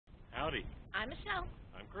I'm Michelle.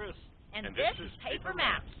 I'm Chris. And this is Paper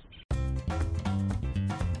Maps.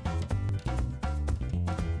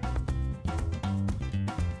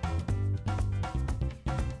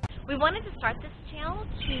 We wanted to start this channel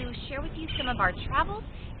to share with you some of our travels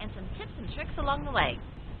and some tips and tricks along the way.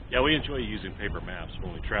 Yeah, we enjoy using paper maps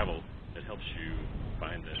when we travel. It helps you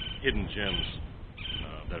find the hidden gems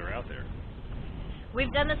that are out there.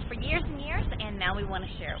 We've done this for years and years, and now we want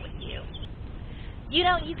to share it with you. You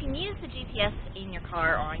know, you can use the GPS in your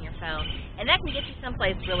car or on your phone, and that can get you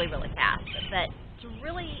someplace really, really fast. But to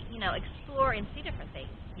really, explore and see different things,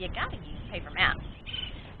 you got to use paper maps.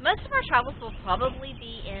 Most of our travels will probably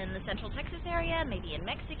be in the Central Texas area, maybe in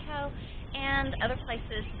Mexico, and other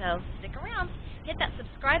places, so stick around. Hit that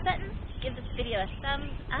subscribe button, give this video a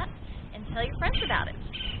thumbs up, and tell your friends about it.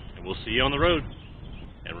 And we'll see you on the road.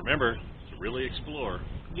 And remember, to really explore,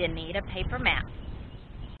 you need a paper map.